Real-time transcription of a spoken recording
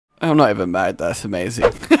I'm not even mad. That's amazing.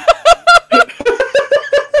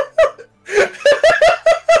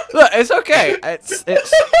 Look, it's okay.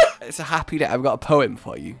 It's a happy day. I've got a poem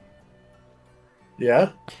for you.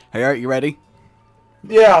 Yeah? Are you ready?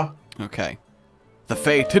 Yeah. Okay. The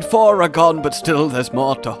fated four are gone, but still there's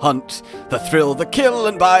more to hunt. The thrill, the kill,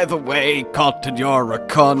 and by the way, caught and you're a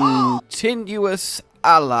continuous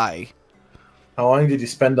ally. How long did you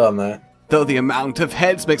spend on that? Though the amount of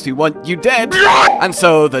heads makes me want you dead, and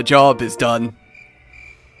so the job is done.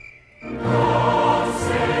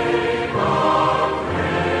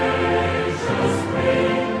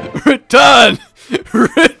 Return!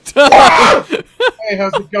 Return! Hey,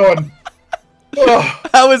 how's it going?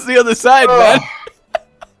 How was the other side, man?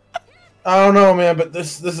 I don't know, man, but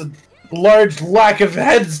this is a large lack of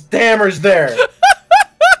heads hammers there.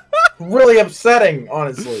 Really upsetting,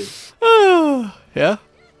 honestly. Yeah?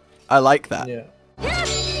 I like that. Yeah.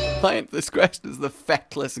 Client discretion is the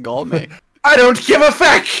feckless gourmet. I don't give a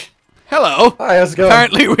feck! Hello! Hi, how's it going?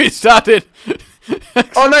 Apparently we started...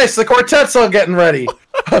 Oh, nice, the quartet's all getting ready.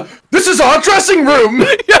 This is our dressing room!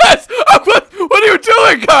 Yes! What are you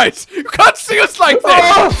doing, guys? You can't see us like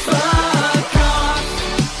this!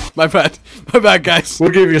 My bad, guys.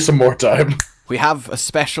 We'll give you some more time. We have a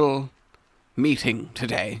special meeting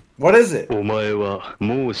today. What is it?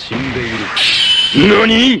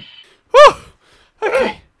 NANI?!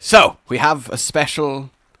 Okay, so, we have a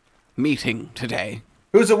special meeting today.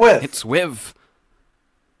 Who's it with? It's with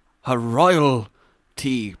a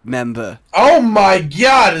royalty member. Oh my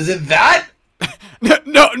god, is it that?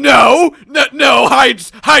 No,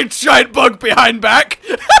 hide giant bug behind back.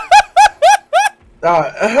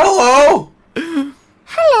 Hello?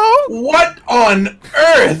 Hello? What on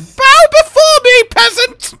earth? Bow before me,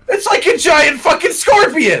 peasant! It's like a giant fucking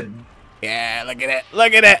scorpion! Yeah, look at it,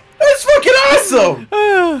 look at it. That's fucking awesome!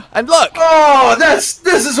 And look! Oh, this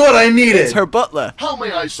is what I needed! It's her butler. How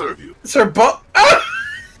may I serve you? It's her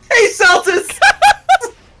Hey, Seltas!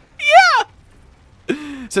 Yeah!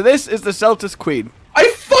 So this is the Seltas Queen.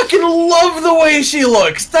 I fucking love the way she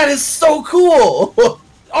looks! That is so cool!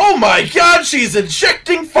 Oh my god, she's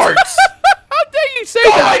injecting farts! How dare you say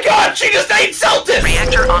that? Oh my god, she just ate Seltas!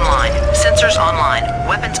 Reactor online. Sensors online.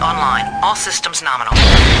 Weapons online. All systems nominal.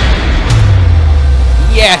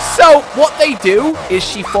 Yeah, so what they do is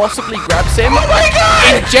she forcibly grabs him, Oh my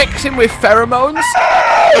god! injects him with pheromones,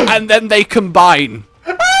 and then they combine.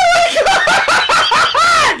 Oh my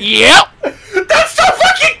god! Yep! That's so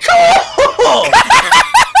fucking cool!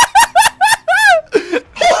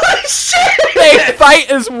 Holy shit! They fight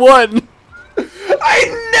as one. I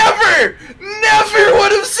never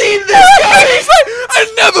would have seen this guy! He's like, I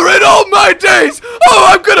never in all my days! Oh,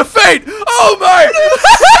 I'm gonna faint! Oh my!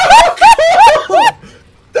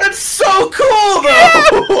 That's so cool, though! Yeah.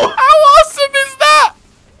 How awesome is that?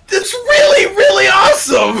 It's really, really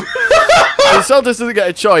awesome! And Seltas doesn't get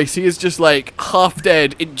a choice. He is just like half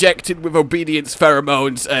dead, injected with obedience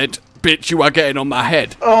pheromones, and bitch, you are getting on my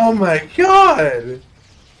head. Oh my god!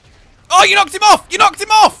 Oh, you knocked him off! You knocked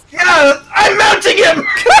him off! Yeah, I'm mounting him!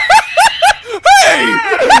 Hey!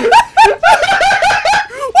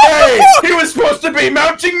 Hey, he was supposed to be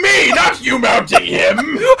mounting me, not you mounting him!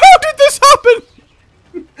 How did this happen?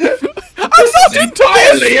 I'm not into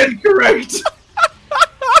Entirely this! incorrect!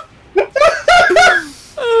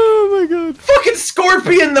 Oh my god. Fucking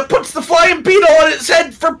scorpion that puts the flying beetle on its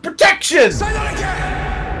head for protection! Say that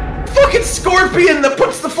again! Fucking scorpion that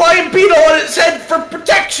puts the flying beetle on its head for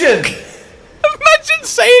protection! Imagine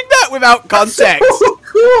saying that without context. So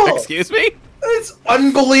cool! Excuse me? It's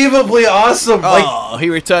unbelievably awesome! Oh, he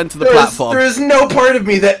returned to the platform. There is no part of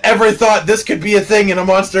me that ever thought this could be a thing in a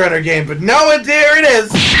Monster Hunter game, but now there it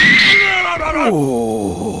is!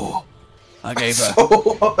 Ooh. I gave her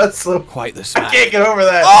Oh, that's so... quite the I smack. can't get over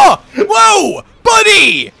that. Oh! Whoa!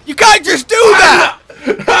 Buddy! You can't just do that!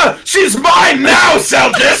 She's mine now,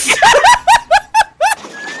 Seltas!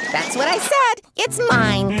 That's what I said. It's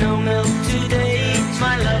mine. No milk today,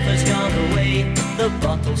 my love has gone away. The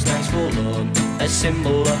bottle stands forlorn, a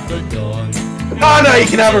symbol of the dawn. Oh no, you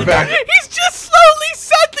can have her back. He's just slowly,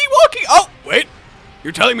 sadly walking. Oh, wait.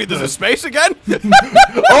 You're telling me there's a space again?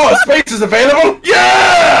 Oh, space is available?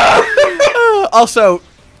 Yeah! Also,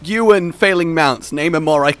 you and Failing Mounts, name a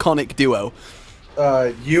more iconic duo.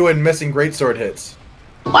 You and Missing Greatsword hits.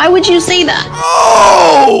 Why would you say that?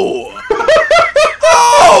 Oh!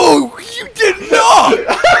 Oh! You did not!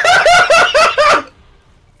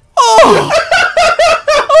 Oh!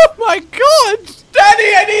 Oh my god!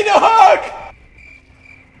 Daddy, I need a hug!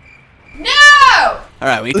 No!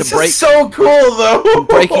 Alright, we need This to break, is so cool, though.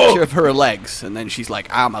 break each of her legs, and then she's like,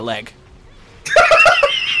 ah, my leg.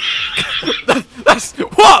 That's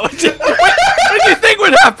what?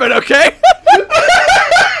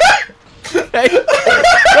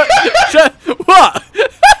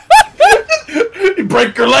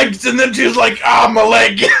 she's like, ah, my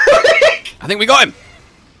leg. I think we got him.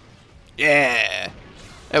 Yeah.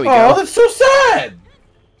 There we Oh, go. that's so sad.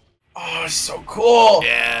 Oh, it's so cool.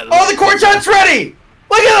 Yeah. Oh, the quartet's ready.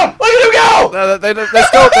 Look at him. Look at him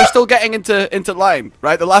go. They're still getting into line,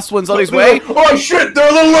 right? The last one's on his way. Oh shit, they're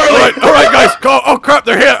a little early. All right, guys, go. Oh crap,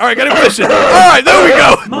 they're here. All right, get in position. All right, there we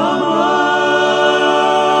go.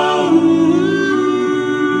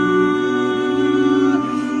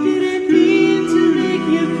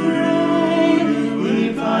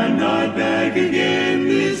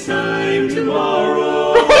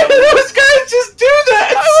 Why do those guys just do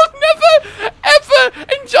that? I will never, ever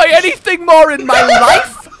enjoy anything more in my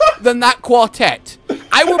life than that quartet.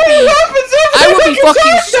 I will be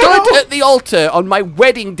fucking stood at the altar on my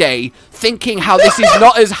wedding day thinking how this is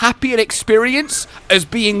not as happy an experience as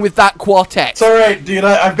being with that quartet. It's alright, dude.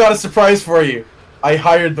 I've got a surprise for you. I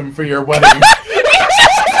hired them for your wedding. Lower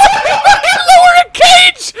a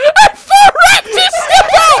cage and for Raptor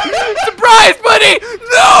step out! Surprise, buddy!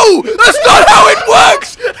 No! That's not how it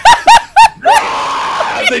works!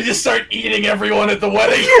 They just start eating everyone at the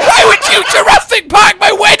wedding. Why would you Jurassic Park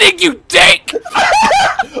my wedding, you dick?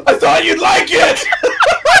 I thought you'd like it!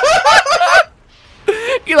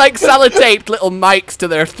 You like sellotaped little mics to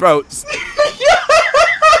their throats.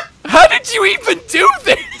 How did you even do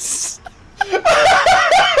this?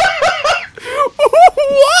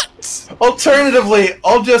 What? Alternatively,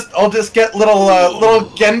 I'll just get little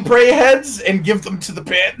Genprey heads and give them to the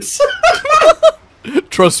pits.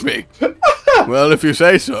 Trust me. Well, if you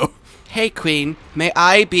say so. Hey, Queen, may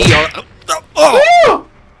I be your... Oh!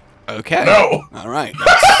 Okay. No. All right.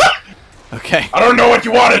 Okay. I don't know what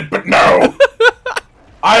you wanted, but no.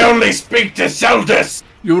 I only speak to Seltas.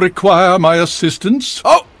 You require my assistance?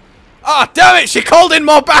 Oh! Ah, damn it! She called in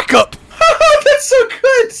more backup! That's so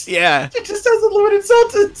good! Yeah. She just has unlimited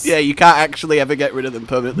Seltas! Yeah, you can't actually ever get rid of them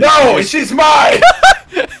permanently. No, she's mine!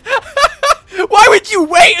 Why would you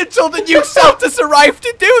wait until the new Seltas arrived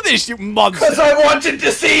to do this, you monster? Because I wanted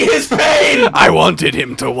to see his pain! I wanted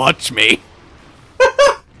him to watch me.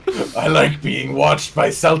 I like being watched by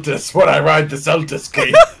Seltas when I ride the Seltas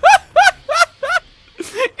Queen.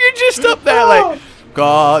 You're just up there like,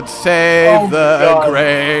 God save the God.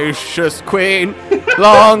 gracious Queen.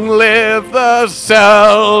 Long live the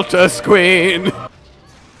Seltas Queen.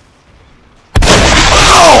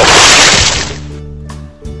 Oh!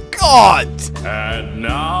 God! And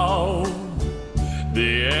now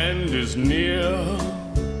the end is near,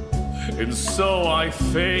 and so I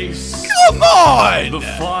face Come on! the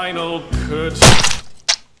final curtain.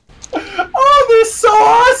 Oh, they're so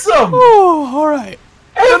awesome! Oh, alright.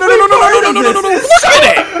 No. Look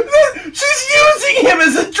at it! She's using him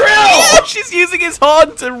as a drill! Yeah, she's using his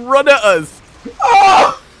horn to run at us.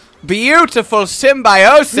 Oh, Beautiful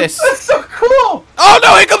symbiosis. that's so cool! Oh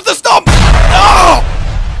no, here comes the stomp! No!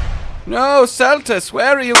 No, Seltas,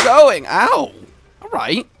 where are you going? Ow.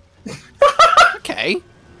 Alright. Okay.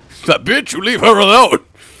 That bitch, you leave her alone.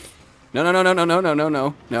 No,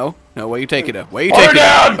 where you taking her? Where you taking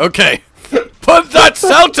her? Okay. Put that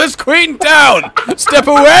Seltas Queen down! Step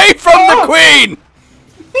away from the Queen!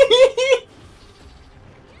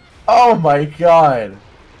 Oh my god.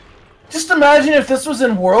 Just imagine if this was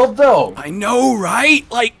in World, though. I know, right?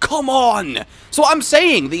 Like, come on! So what I'm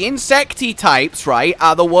saying, the insecty types, right,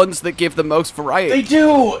 are the ones that give the most variety. They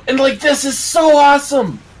do! And, like, this is so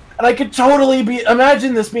awesome! And I could totally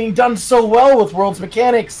imagine this being done so well with World's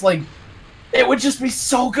mechanics, like, it would just be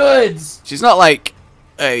so good! She's not, like,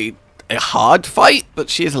 a hard fight, but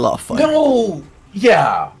she is a lot of fun. No!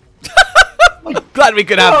 Yeah. Glad we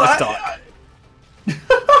could have this talk.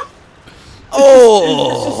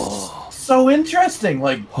 It's just so interesting,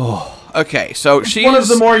 like... Okay, so she's one of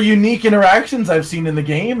the more unique interactions I've seen in the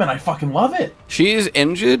game, and I fucking love it. She's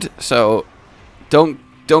injured, so don't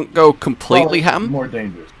go completely ham. More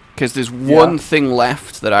dangerous. Because there's one thing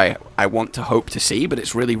left that I want to hope to see, but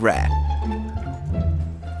it's really rare.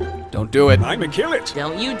 Don't do it. I'ma kill it.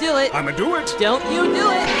 Don't you do it. I'ma do it. Don't you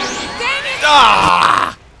do it. Dang it!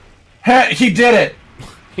 Ah! He did it!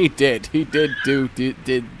 He did,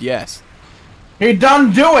 yes. He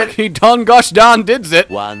done do it! He done gosh darn did it.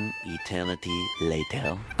 One eternity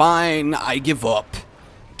later. Fine, I give up.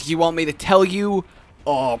 Do you want me to tell you,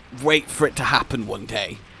 or wait for it to happen one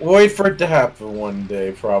day? Wait for it to happen one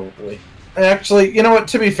day, probably. Actually, you know what?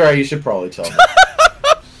 To be fair, you should probably tell me.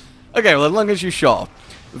 Okay, well, as long as you're sure.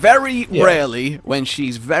 Very rarely, when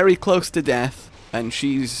she's very close to death, and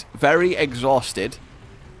she's very exhausted,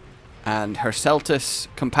 and her Seltas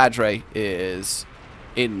compadre is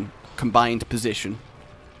in combined position,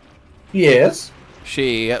 Yes.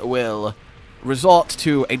 she will resort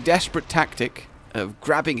to a desperate tactic of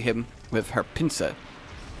grabbing him with her pincer,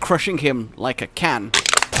 crushing him like a can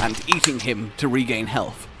and eating him to regain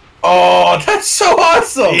health. Oh, that's so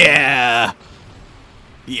awesome! Yeah!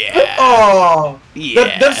 Yeah! Oh!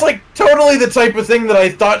 Yeah! That's like totally the type of thing that I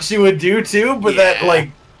thought she would do too, but that, like,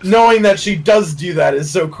 knowing that she does do that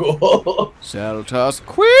is so cool. Seltas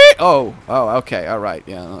Queen! Oh, okay, alright,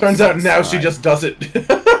 yeah. Turns out now she just does it.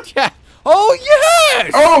 Yeah! Oh,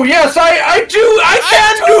 yes! Oh, yes, I can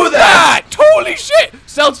do that! Holy shit!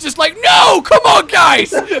 Cel's just like, no! Come on,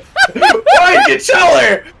 guys! Why'd you tell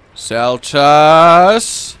her?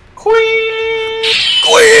 Seltas Queen!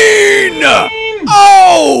 Queen!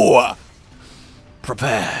 Oh!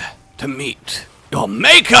 Prepare to meet your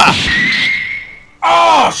maker!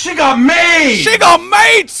 Oh, she got made! She got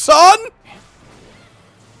made, son!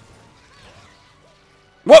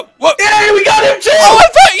 What? Yeah, we got him too! Oh, I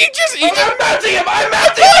thought you just... I'm mounting him! I'm I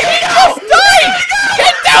mounting thought him! he just died!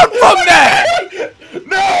 Get down from there!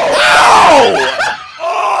 No! Ow!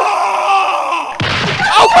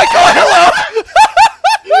 Oh my god, hello!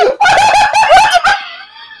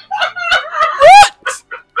 What?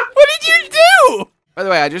 What did you do? By the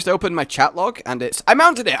way, I just opened my chat log and it's... I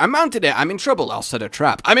mounted it! I'm in trouble! I'll set a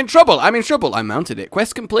trap. I'm in trouble! I mounted it.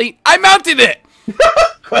 Quest complete. I mounted it!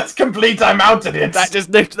 Quest complete, I mounted it! That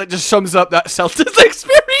just sums up that Seltas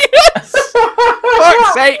experience!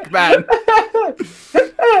 Fuck's sake, man!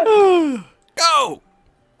 Go!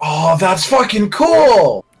 Oh, that's fucking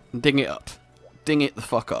cool! Ding it up. Ding it the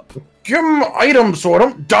fuck up. Give him items so I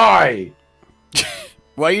don't die!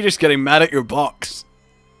 Why are you just getting mad at your box?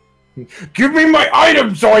 Give me my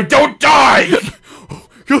items so I don't die!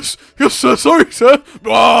 Yes, sir, sorry, sir.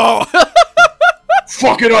 Oh.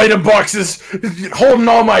 Fucking item boxes! Holding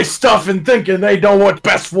all my stuff and thinking they know what's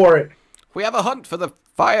best for it. We have a hunt for the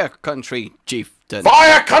Fire Country Chieftain.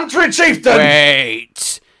 Fire Country Chieftain!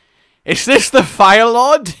 Wait. Is this the Fire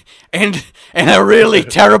Lord? In a really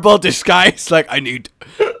terrible disguise? Like, I need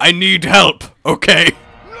help, okay?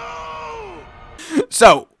 No!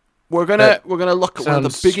 So, we're gonna look at one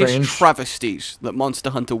of the biggest travesties that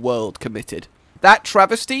Monster Hunter World committed. That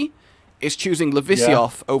travesty is choosing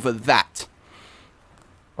Levisioth over that.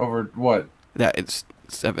 Over what? That it's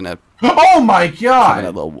having a... Oh my god! Having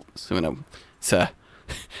a little... Sir.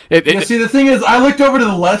 See, the thing is, I looked over to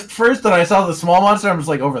the left first, and I saw the small monster. I'm just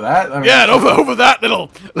like, over that? I mean, yeah, over that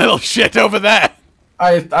little shit over there.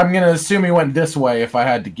 I'm gonna assume he went this way if I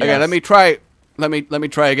had to guess. Okay, let me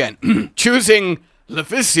try again. Choosing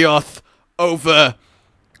Levisioth over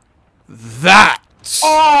that.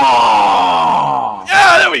 Oh!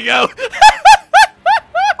 Yeah, there we go.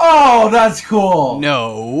 Oh, that's cool.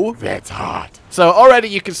 No. That's hot. So already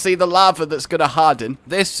you can see the lava that's going to harden.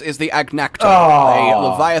 This is the Agnaktor, a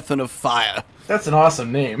Leviathan of fire. That's an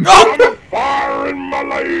awesome name. Oh! Fire in my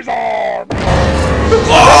laser!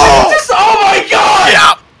 Oh my god!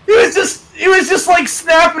 Yeah! He was just like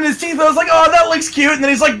snapping his teeth. I was like, oh, that looks cute. And then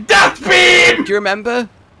he's like, Death Beam! Do you remember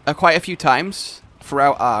quite a few times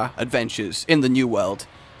throughout our adventures in the New World,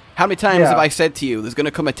 how many times have I said to you, there's going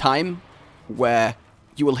to come a time where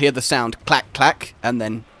you will hear the sound clack, clack, and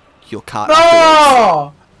then you'll cart.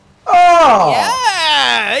 Oh! Oh!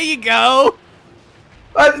 Yeah! There you go!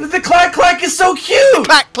 The clack, clack is so cute!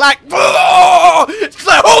 Clack, clack! Oh! It's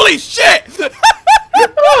like, holy shit!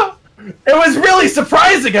 It was really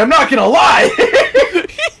surprising, I'm not gonna lie!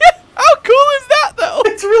 How cool is that, though?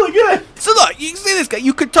 It's really good! So look, you can see this guy,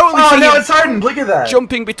 you could totally see no, him it's hardened, look at that!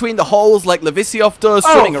 jumping between the holes like Levisioth does,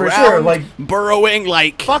 swimming for around, sure, like... burrowing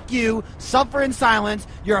like... Fuck you, suffer in silence,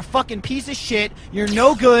 you're a fucking piece of shit, you're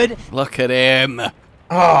no good. Look at him.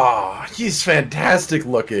 Oh, he's fantastic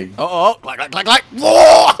looking. Oh, clack, clack, clack, clack.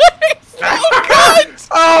 Whoa! Oh, God!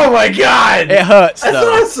 Oh my god! It hurts, That's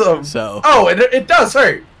though. awesome! So. Oh, it does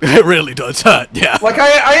hurt. It really does hurt, yeah. Like,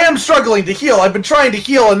 I am struggling to heal. I've been trying to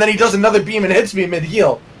heal, and then he does another beam and hits me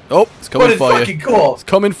mid-heal. Oh, it's coming for you. But it's fucking cool. It's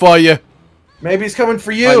coming for you. Maybe he's coming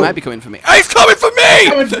for you. Oh, he might be coming for me. Oh, he's coming for me! He's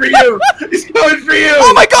coming for you! He's coming for you!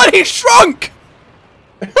 Oh my god, he shrunk!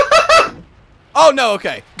 Oh, no,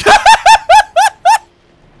 okay.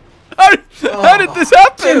 How did this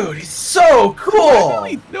happen? Dude, he's so cool!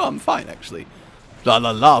 No, I'm fine, actually. La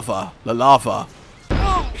lava. La lava.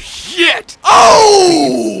 Oh, shit!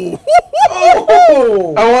 Oh!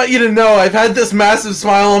 Oh! I want you to know, I've had this massive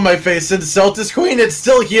smile on my face since Seltas Queen. It's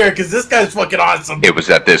still here, because this guy's fucking awesome. It was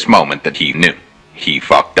at this moment that he knew. He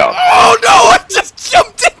fucked up. Oh no, I just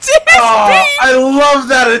jumped into his beam! I love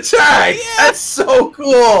that attack! Yeah. That's so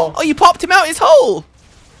cool! Oh, you popped him out his hole!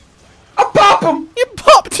 I'll pop him! You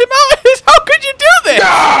popped him out his... How could you do this?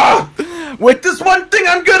 Ah! With this one thing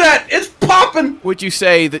I'm good at, it's popping! Would you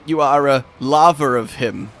say that you are a lava of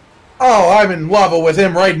him? Oh, I'm in lava with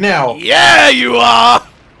him right now. Yeah, you are!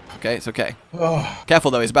 Okay, it's okay. Oh. Careful,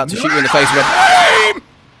 though. He's about to shoot you in the face with a...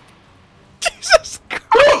 Jesus Christ!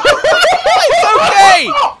 It's okay!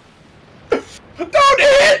 Don't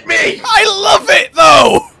hit me! I love it,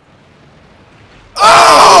 though!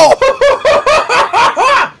 Oh!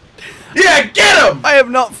 Yeah, get him! I have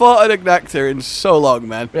not fought an Agnaktor in so long,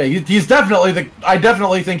 man. Yeah, he's definitely the... I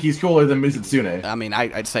definitely think he's cooler than Mizutsune. I mean,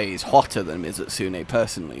 I'd say he's hotter than Mizutsune,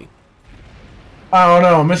 personally. I don't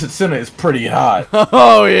know, Mizutsune is pretty hot.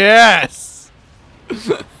 Oh, yes!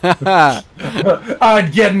 I'd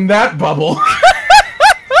get in that bubble.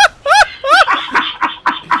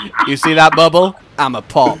 You see that bubble? I'm a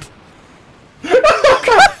pop.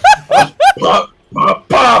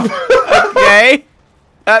 Pop! Okay.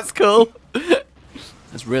 That's cool.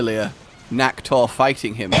 There's really a Agnaktor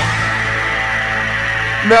fighting him. No,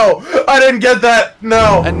 I didn't get that.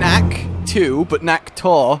 No. A Knack 2, but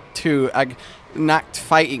Agnaktor 2. Agnakt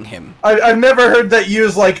fighting him. I've never heard that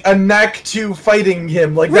used like a knack to fighting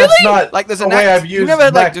him. Like Really? that's not Like there's a the way knack. I've You used. never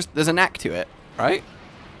knack. like just there's a knack to it, right?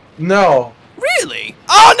 No. Really?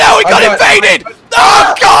 Oh no, we got invaded!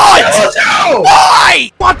 Oh god! Oh, Why?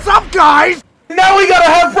 What's up, guys? now we gotta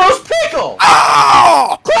have roast pickle.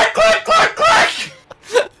 Oh! Click, click, click, click.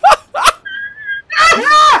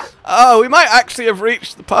 Oh, we might actually have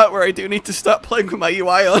reached the part where I do need to start playing with my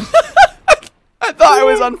UI on. I thought I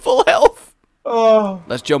was on full health. Oh.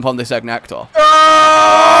 Let's jump on this Agnaktor.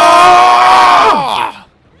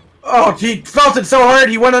 Oh, he felt it so hard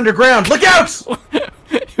he went underground. Look out!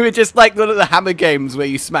 We just like one of the hammer games where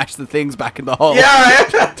you smash the things back in the hole.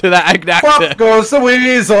 Yeah. To that Agnaktor. Pop goes the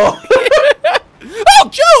weasel. Oh,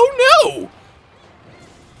 Joe, no!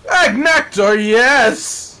 Agnaktor,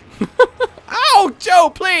 yes. Ow, Joe,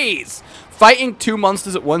 please! Fighting two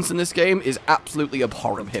monsters at once in this game is absolutely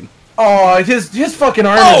abhorrent him. Oh, his fucking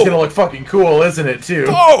armor's gonna look fucking cool, isn't it, too?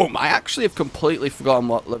 Boom! I actually have completely forgotten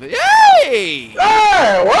what level. Yay! Hey,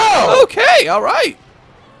 whoa! Okay, alright.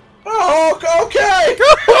 Oh, okay!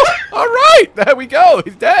 Alright, there we go.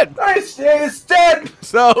 He's dead. Nice, he's dead!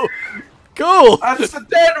 So, cool. That's the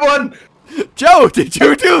dead one! Joe, did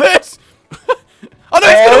you do this? Oh no,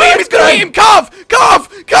 he's gonna eat him! He's gonna eat him! Cough! Cough!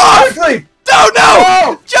 Cough! Quickly! Joe,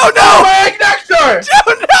 no! Joe, no! My Agnaktor!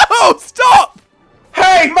 Joe, no! Stop!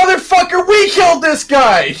 Hey, motherfucker, we killed this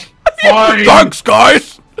guy! Fine. Thanks,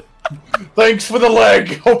 guys! Thanks for the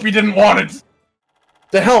leg. Hope you didn't want it.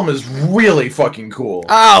 The helm is really fucking cool.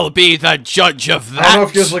 I'll be the judge of that. I don't know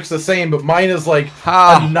if yours looks the same, but mine is like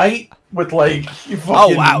a knight with like fucking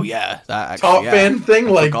oh wow, yeah, that actually, top fan thing.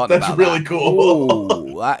 Like that's really cool.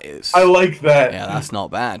 Ooh, that is. I like that. Yeah, that's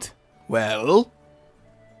not bad. Well,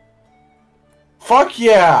 fuck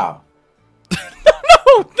yeah. No,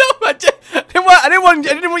 I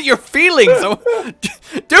didn't want your feelings. So,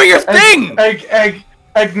 do your thing.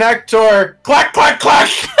 Agnaktor, clack, clack, clack.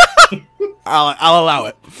 I'll allow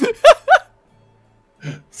it.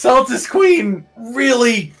 Seltas Queen,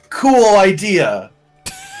 really cool idea.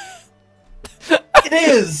 It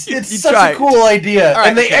is. It's such a cool idea, right,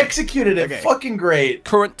 and they executed it fucking great.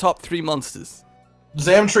 Current top 3 monsters.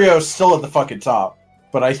 Zamtrio's still at the fucking top,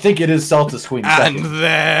 but I think it is Seltas Queen second. And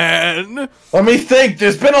then... Let me think,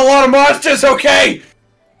 there's been a lot of monsters, okay?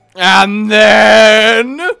 And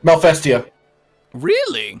then... Malfestia.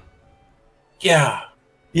 Really? Yeah.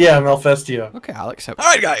 Yeah, Malfestia. Okay, I'll accept.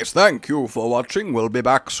 Alright guys, thank you for watching. We'll be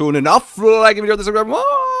back soon enough. Like if you enjoyed this,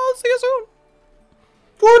 oh, see you soon.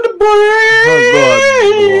 Goodbye.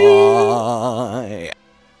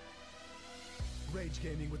 Rage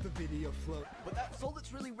Gaming with the video flow. But that's all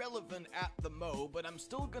that's really relevant at the mo, but I'm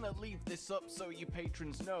still gonna leave this up so you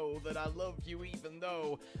patrons know that I love you even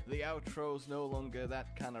though the outro's no longer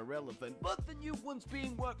that kind of relevant. But the new one's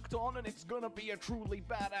being worked on and it's gonna be a truly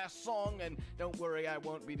badass song, and don't worry, I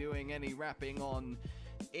won't be doing any rapping on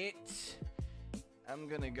it. I'm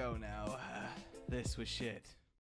gonna go now. This was shit.